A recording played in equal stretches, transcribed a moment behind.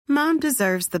Mom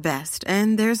deserves the best,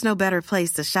 and there's no better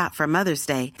place to shop for Mother's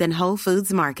Day than Whole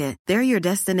Foods Market. They're your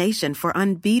destination for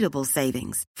unbeatable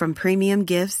savings, from premium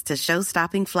gifts to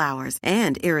show-stopping flowers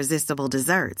and irresistible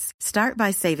desserts. Start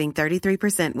by saving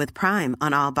 33% with Prime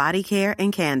on all body care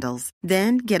and candles.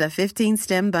 Then get a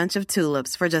 15-stem bunch of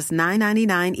tulips for just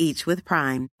 $9.99 each with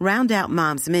Prime. Round out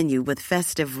Mom's menu with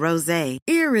festive rosé,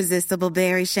 irresistible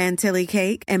berry chantilly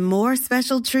cake, and more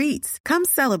special treats. Come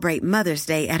celebrate Mother's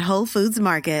Day at Whole Foods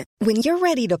Market. When you're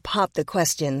ready to pop the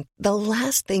question, the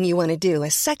last thing you want to do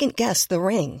is second-guess the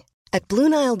ring. At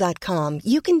BlueNile.com,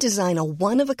 you can design a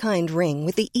one-of-a-kind ring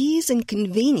with the ease and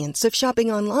convenience of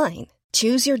shopping online.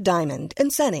 Choose your diamond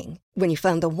and setting. When you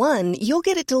find the one, you'll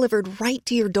get it delivered right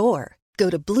to your door.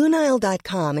 Go to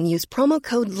BlueNile.com and use promo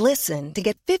code LISTEN to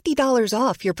get $50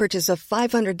 off your purchase of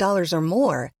 $500 or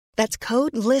more. That's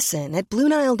code LISTEN at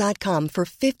BlueNile.com for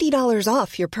 $50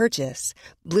 off your purchase.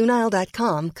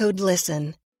 BlueNile.com, code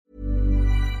LISTEN.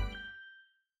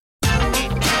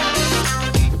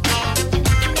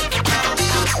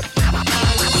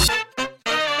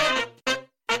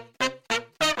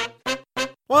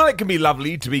 While it can be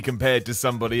lovely to be compared to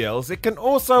somebody else, it can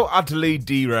also utterly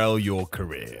derail your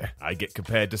career. I get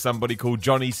compared to somebody called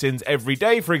Johnny Sins every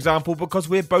day, for example, because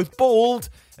we're both bald.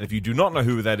 And if you do not know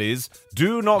who that is,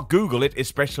 do not Google it,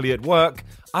 especially at work.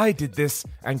 I did this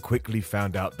and quickly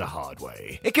found out the hard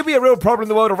way. It can be a real problem in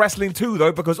the world of wrestling too,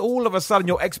 though, because all of a sudden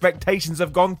your expectations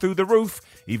have gone through the roof,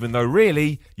 even though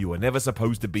really, you were never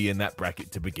supposed to be in that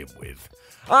bracket to begin with.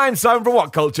 I'm Simon from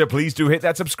What Culture. Please do hit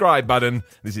that subscribe button.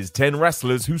 This is 10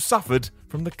 wrestlers who suffered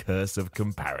from the curse of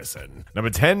comparison. Number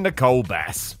 10, Nicole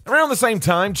Bass. Around the same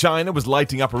time China was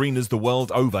lighting up arenas the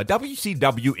world over,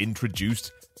 WCW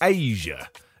introduced Asia.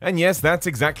 And yes, that's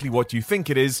exactly what you think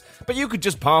it is, but you could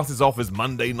just pass this off as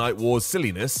Monday Night Wars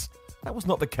silliness. That was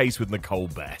not the case with Nicole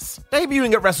Bass.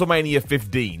 Debuting at WrestleMania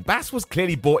 15, Bass was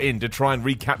clearly brought in to try and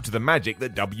recapture the magic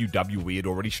that WWE had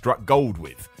already struck gold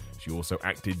with. She also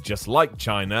acted just like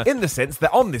China, in the sense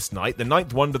that on this night, the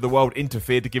Ninth Wonder of the World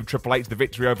interfered to give Triple H the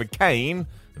victory over Kane,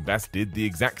 and Bass did the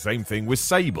exact same thing with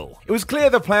Sable. It was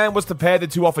clear the plan was to pair the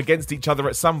two off against each other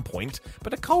at some point,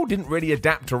 but Nicole didn't really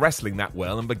adapt to wrestling that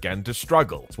well and began to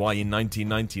struggle. That's why in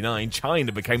 1999,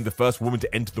 China became the first woman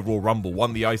to enter the Royal Rumble,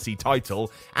 won the IC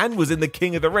title, and was in the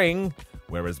King of the Ring,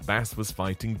 whereas Bass was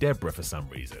fighting Deborah for some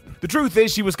reason. The truth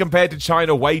is, she was compared to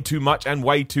China way too much and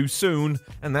way too soon,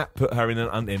 and that put her in an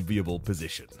unenviable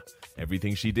position.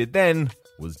 Everything she did then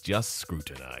was just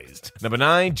scrutinized. Number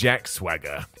 9, Jack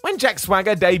Swagger. When Jack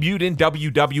Swagger debuted in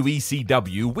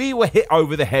WWECW, we were hit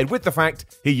over the head with the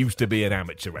fact he used to be an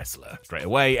amateur wrestler. Straight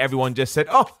away, everyone just said,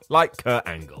 oh, like Kurt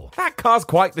Angle. That cast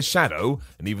quite the shadow,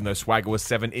 and even though Swagger was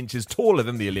 7 inches taller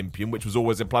than the Olympian, which was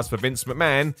always a plus for Vince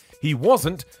McMahon, he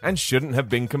wasn't and shouldn't have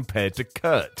been compared to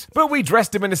Kurt. But we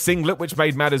dressed him in a singlet, which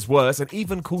made matters worse, and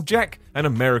even called Jack an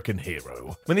American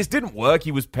hero. When this didn't work,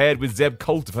 he was paired with Zeb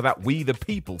Coulter for that We the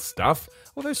People stuff,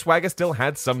 although Swagger still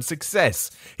had some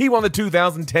success. He won the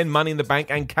 2010 Money in the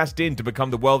Bank and cashed in to become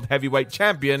the World Heavyweight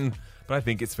Champion, but I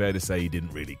think it's fair to say he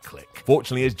didn't really click.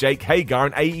 Fortunately, as Jake Hager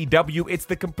in AEW, it's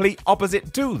the complete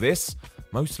opposite to this,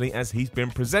 mostly as he's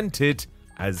been presented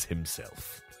as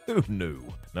himself. Who knew?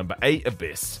 Number 8,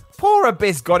 Abyss. Poor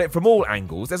Abyss got it from all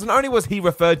angles, as not only was he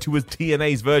referred to as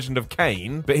TNA's version of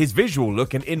Kane, but his visual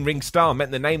look and in-ring style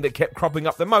meant the name that kept cropping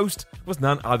up the most was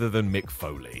none other than Mick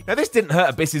Foley. Now, this didn't hurt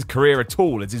Abyss's career at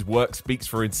all, as his work speaks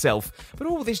for itself, but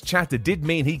all this chatter did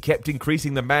mean he kept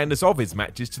increasing the madness of his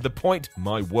matches to the point,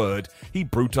 my word, he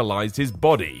brutalized his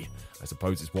body. I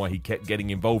suppose it's why he kept getting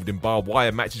involved in barbed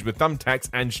wire matches with thumbtacks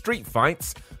and street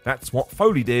fights. That's what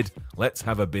Foley did. Let's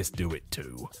have Abyss do it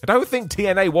too. I don't think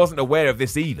TNA wasn't aware of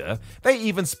this either. They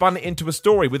even spun it into a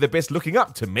story with Abyss looking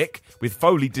up to Mick, with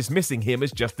Foley dismissing him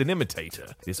as just an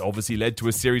imitator. This obviously led to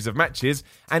a series of matches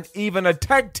and even a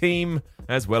tag team,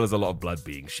 as well as a lot of blood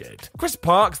being shed. Chris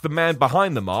Parks, the man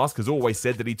behind the mask, has always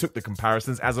said that he took the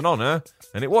comparisons as an honor,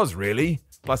 and it was really.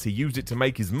 Plus, he used it to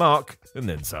make his mark, and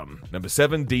then some. Number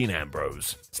 7, Dean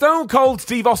Ambrose. Stone Cold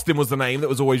Steve Austin was the name that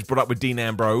was always brought up with Dean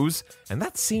Ambrose, and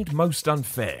that seemed most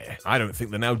unfair. I don't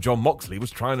think the now Jon Moxley was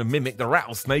trying to mimic the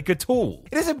Rattlesnake at all.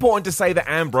 It is important to say that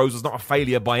Ambrose was not a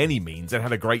failure by any means and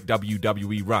had a great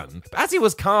WWE run, but as he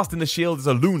was cast in the Shield as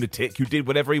a lunatic who did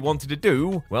whatever he wanted to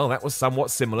do, well, that was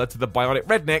somewhat similar to the Bionic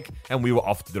Redneck, and we were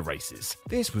off to the races.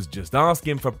 This was just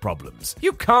asking for problems.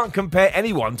 You can't compare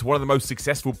anyone to one of the most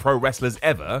successful pro wrestlers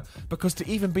ever, because to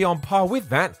even be on par with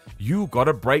that, you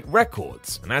gotta break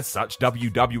records. And as such,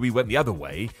 WWE went the other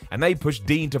way, and they pushed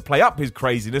Dean to play up his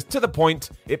craziness to the point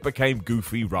it became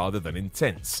goofy rather than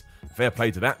intense. Fair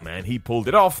play to that man, he pulled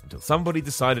it off until somebody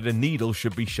decided a needle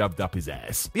should be shoved up his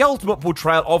ass. The ultimate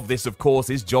portrayal of this, of course,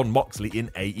 is Jon Moxley in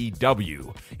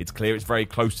AEW. It's clear it's very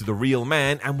close to the real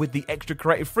man, and with the extra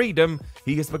creative freedom,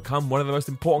 he has become one of the most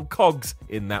important cogs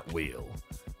in that wheel.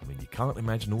 I mean, you can't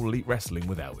imagine All Elite Wrestling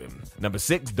without him. Number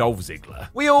 6, Dolph Ziggler.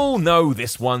 We all know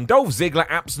this one. Dolph Ziggler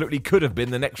absolutely could have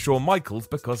been the next Shawn Michaels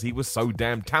because he was so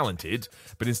damn talented,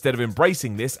 but instead of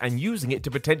embracing this and using it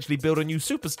to potentially build a new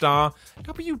superstar,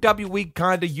 WWE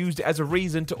kinda used it as a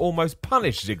reason to almost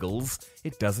punish Ziggles.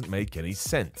 It doesn't make any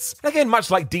sense. Again, much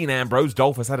like Dean Ambrose,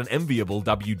 Dolph has had an enviable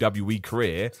WWE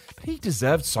career, but he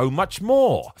deserved so much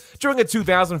more. During a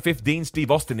 2015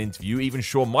 Steve Austin interview, even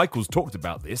Shawn Michaels talked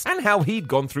about this and how he'd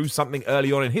gone through something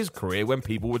early on in his career when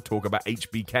people would talk about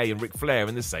HBK and Ric Flair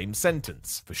in the same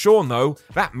sentence. For Shawn, though,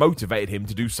 that motivated him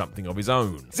to do something of his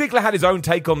own. Ziggler had his own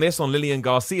take on this on Lillian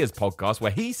Garcia's podcast,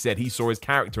 where he said he saw his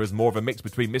character as more of a mix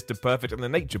between Mr. Perfect and the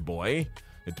Nature Boy.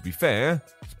 And to be fair,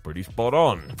 it's pretty spot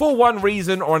on. For one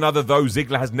reason or another, though,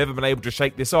 Ziggler has never been able to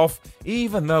shake this off,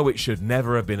 even though it should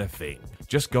never have been a thing.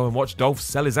 Just go and watch Dolph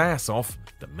sell his ass off.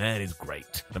 The man is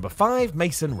great. Number 5,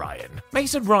 Mason Ryan.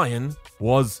 Mason Ryan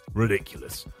was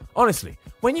ridiculous. Honestly,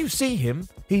 when you see him,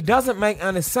 he doesn't make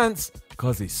any sense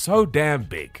because he's so damn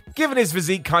big. Given his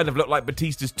physique kind of looked like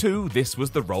Batista's too, this was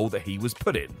the role that he was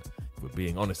put in. If we're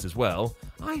being honest as well,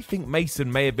 I think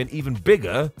Mason may have been even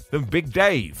bigger than Big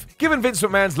Dave. Given Vince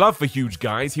McMahon's love for huge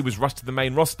guys, he was rushed to the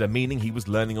main roster, meaning he was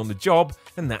learning on the job,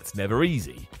 and that's never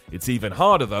easy. It's even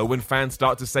harder, though, when fans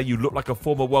start to say you look like a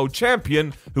former world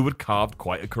champion who had carved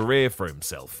quite a career for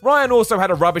himself. Ryan also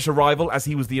had a rubbish arrival, as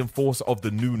he was the enforcer of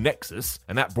the new Nexus,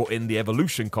 and that brought in the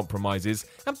Evolution compromises,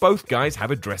 and both guys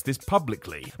have addressed this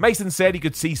publicly. Mason said he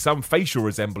could see some facial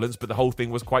resemblance, but the whole thing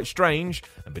was quite strange,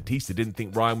 and Batista didn't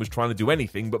think Ryan was trying to do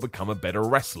anything but become a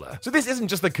better wrestler. So this isn't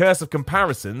just the curse of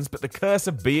comparisons, but the curse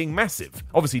of being massive.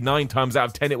 Obviously, 9 times out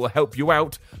of 10 it will help you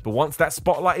out, but once that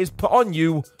spotlight is put on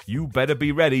you, you better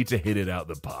be ready to hit it out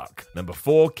the park. Number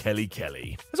 4, Kelly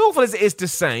Kelly. As awful as it is to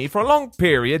say, for a long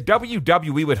period,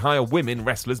 WWE would hire women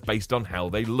wrestlers based on how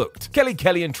they looked. Kelly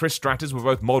Kelly and Trish Stratus were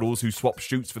both models who swapped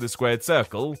shoots for the squared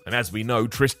circle, and as we know,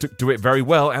 Trish took to it very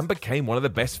well and became one of the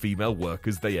best female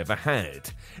workers they ever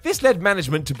had. This led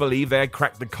management to believe they had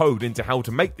cracked the code into how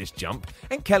to make this jump,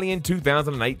 and Kelly in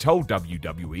 2008 told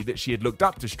WWE that she had looked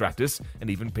up to Stratus and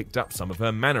even picked up some of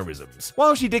her mannerisms.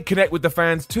 While she did connect with the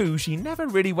fans too, she never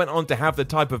really went on to have the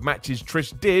type of matches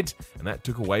Trish did, and that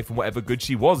took away from whatever good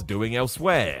she was doing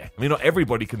elsewhere. I mean, not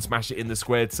everybody can smash it in the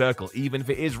squared circle, even if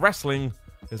it is wrestling.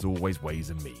 There's always ways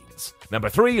and means. Number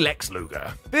 3, Lex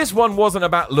Luger. This one wasn't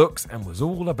about looks and was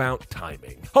all about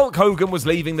timing. Hulk Hogan was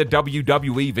leaving the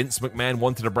WWE. Vince McMahon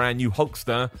wanted a brand new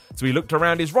Hulkster, so he looked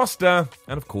around his roster,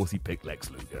 and of course he picked Lex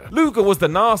Luger. Luger was the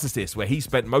narcissist, where he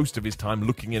spent most of his time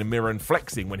looking in a mirror and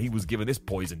flexing when he was given this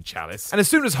poison chalice. And as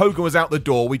soon as Hogan was out the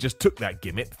door, we just took that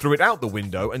gimmick, threw it out the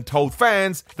window, and told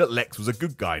fans that Lex was a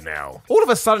good guy now. All of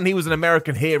a sudden, he was an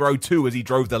American hero too, as he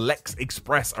drove the Lex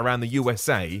Express around the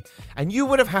USA, and you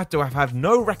would have had to have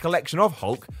no recollection of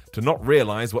Hulk to not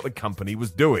realize what the company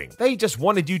was doing. They just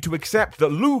wanted you to accept that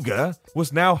Luger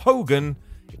was now Hogan.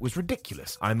 It was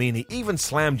ridiculous. I mean, he even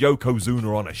slammed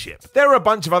Yokozuna on a ship. There are a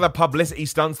bunch of other publicity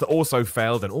stunts that also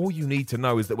failed, and all you need to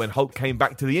know is that when Hulk came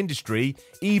back to the industry,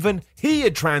 even he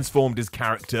had transformed his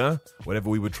character. Whatever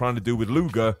we were trying to do with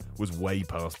Luger was way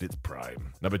past its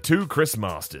prime. Number 2, Chris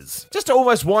Masters. Just to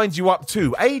almost wind you up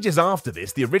too, ages after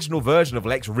this, the original version of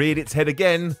Lex reared its head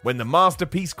again when the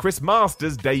masterpiece Chris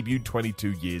Masters debuted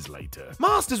 22 years later.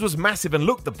 Masters was massive and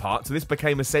looked the part, so this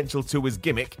became essential to his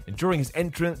gimmick, and during his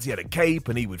entrance he had a cape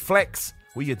and he would flex.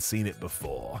 We had seen it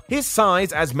before. His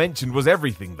size, as mentioned, was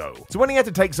everything though. So when he had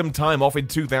to take some time off in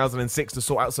 2006 to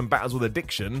sort out some battles with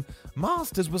addiction,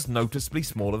 Masters was noticeably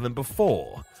smaller than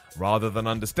before. Rather than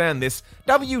understand this,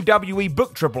 WWE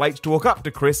booked Triple H to walk up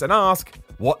to Chris and ask,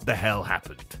 what the hell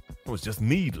happened? It was just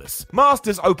needless.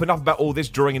 Masters opened up about all this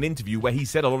during an interview where he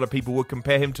said a lot of people would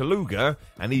compare him to Luger,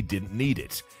 and he didn't need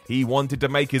it. He wanted to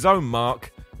make his own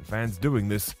mark, and fans doing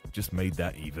this just made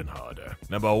that even harder.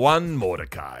 Number 1,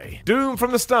 Mordecai. Doomed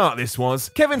from the start, this was.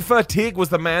 Kevin Fertig was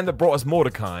the man that brought us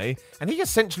Mordecai, and he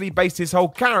essentially based his whole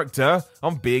character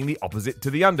on being the opposite to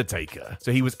The Undertaker.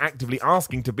 So he was actively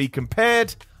asking to be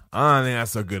compared. I think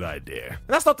that's a good idea. And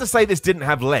that's not to say this didn't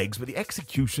have legs, but the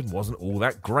execution wasn't all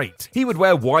that great. He would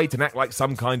wear white and act like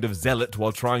some kind of zealot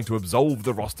while trying to absolve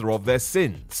the roster of their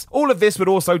sins. All of this would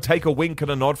also take a wink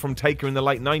and a nod from Taker in the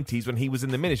late 90s when he was in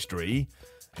the Ministry.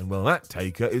 And well, that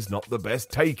Taker is not the best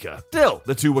Taker. Still,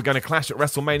 the two were going to clash at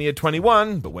WrestleMania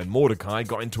 21, but when Mordecai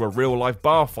got into a real-life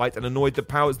bar fight and annoyed the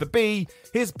powers that be,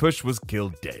 his push was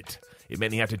killed dead. It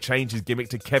meant he had to change his gimmick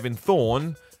to Kevin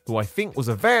Thorne, who I think was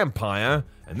a vampire,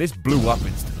 and this blew up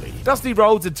instantly. Dusty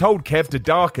Rhodes had told Kev to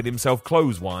darken himself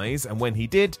clothes-wise, and when he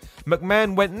did,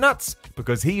 McMahon went nuts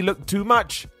because he looked too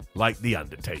much like The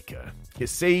Undertaker. You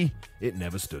see, it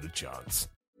never stood a chance.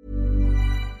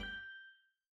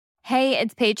 Hey,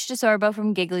 it's Paige DeSorbo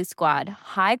from Giggly Squad.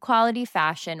 High quality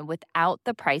fashion without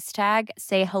the price tag.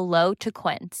 Say hello to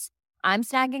Quince. I'm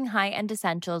snagging high-end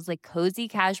essentials like cozy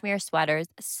cashmere sweaters,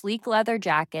 sleek leather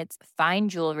jackets, fine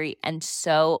jewelry, and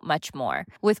so much more.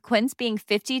 With Quince being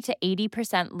 50 to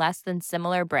 80% less than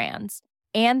similar brands.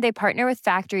 And they partner with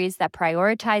factories that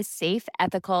prioritize safe,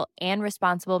 ethical, and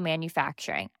responsible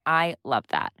manufacturing. I love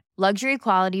that. Luxury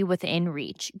quality within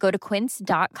reach. Go to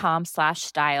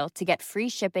quince.com/style to get free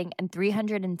shipping and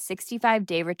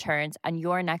 365-day returns on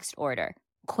your next order.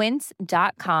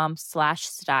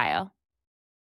 Quince.com/style.